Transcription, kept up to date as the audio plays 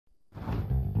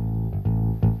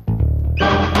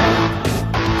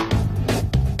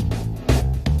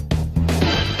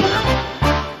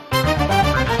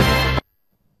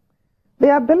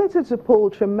The ability to pull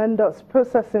tremendous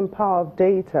processing power of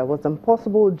data was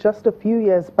impossible just a few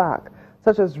years back,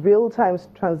 such as real-time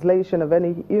translation of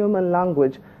any human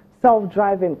language,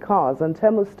 self-driving cars, and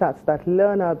thermostats that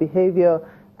learn our behavior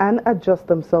and adjust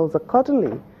themselves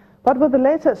accordingly. But with the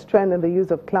latest trend in the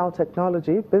use of cloud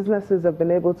technology, businesses have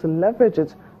been able to leverage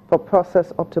it for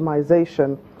process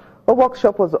optimization. A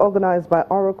workshop was organized by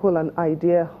Oracle and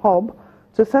Idea Hub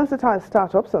to sensitize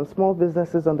startups and small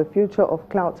businesses on the future of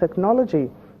cloud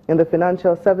technology in the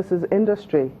financial services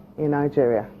industry in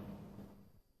Nigeria.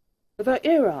 The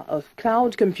era of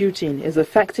cloud computing is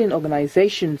affecting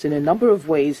organizations in a number of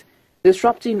ways,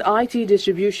 disrupting IT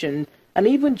distribution and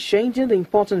even changing the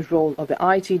important role of the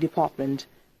IT department.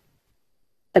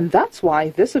 And that's why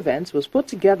this event was put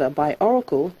together by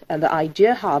Oracle and the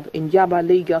Idea Hub in Yaba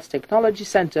Lagos Technology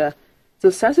Center to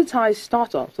sensitize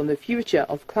startups on the future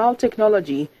of cloud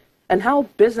technology and how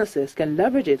businesses can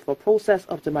leverage it for process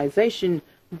optimization,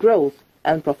 growth,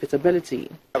 and profitability.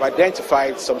 I've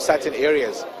identified some certain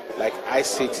areas like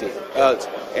ICT, health,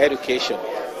 education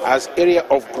as area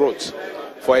of growth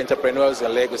for entrepreneurs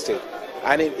in Lagos State.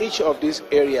 And in each of these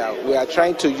areas, we are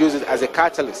trying to use it as a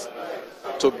catalyst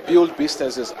to build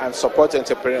businesses and support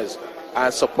entrepreneurs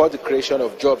and support the creation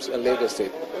of jobs in Lagos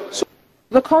State.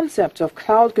 The concept of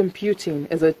cloud computing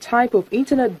is a type of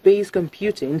internet-based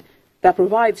computing that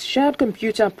provides shared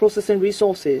computer processing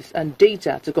resources and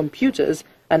data to computers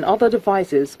and other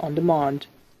devices on demand.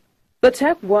 The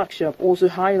tech workshop also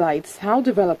highlights how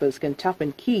developers can tap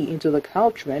and key into the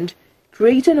cloud trend,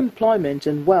 creating employment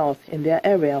and wealth in their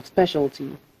area of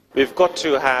specialty. We've got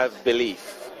to have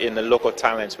belief in the local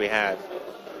talents we have,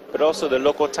 but also the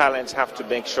local talents have to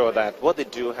make sure that what they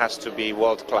do has to be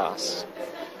world-class.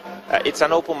 It's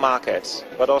an open market,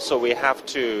 but also we have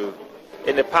to,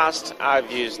 in the past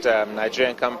I've used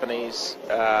Nigerian companies,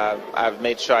 I've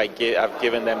made sure I've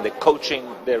given them the coaching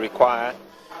they require,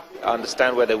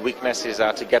 understand where the weaknesses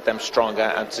are to get them stronger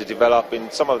and to develop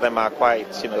in, some of them are quite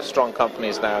strong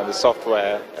companies now in the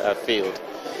software field.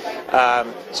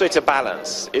 So it's a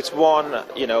balance. It's one,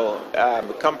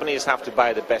 companies have to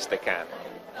buy the best they can.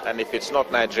 And if it's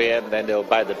not Nigerian, then they'll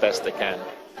buy the best they can.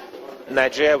 In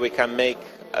Nigeria, we can make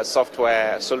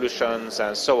software solutions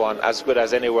and so on as good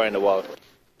as anywhere in the world.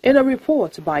 In a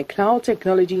report by Cloud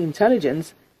Technology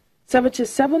Intelligence,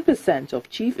 77% of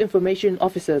chief information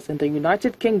officers in the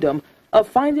United Kingdom are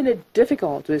finding it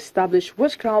difficult to establish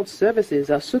which cloud services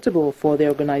are suitable for their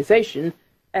organization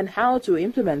and how to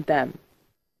implement them.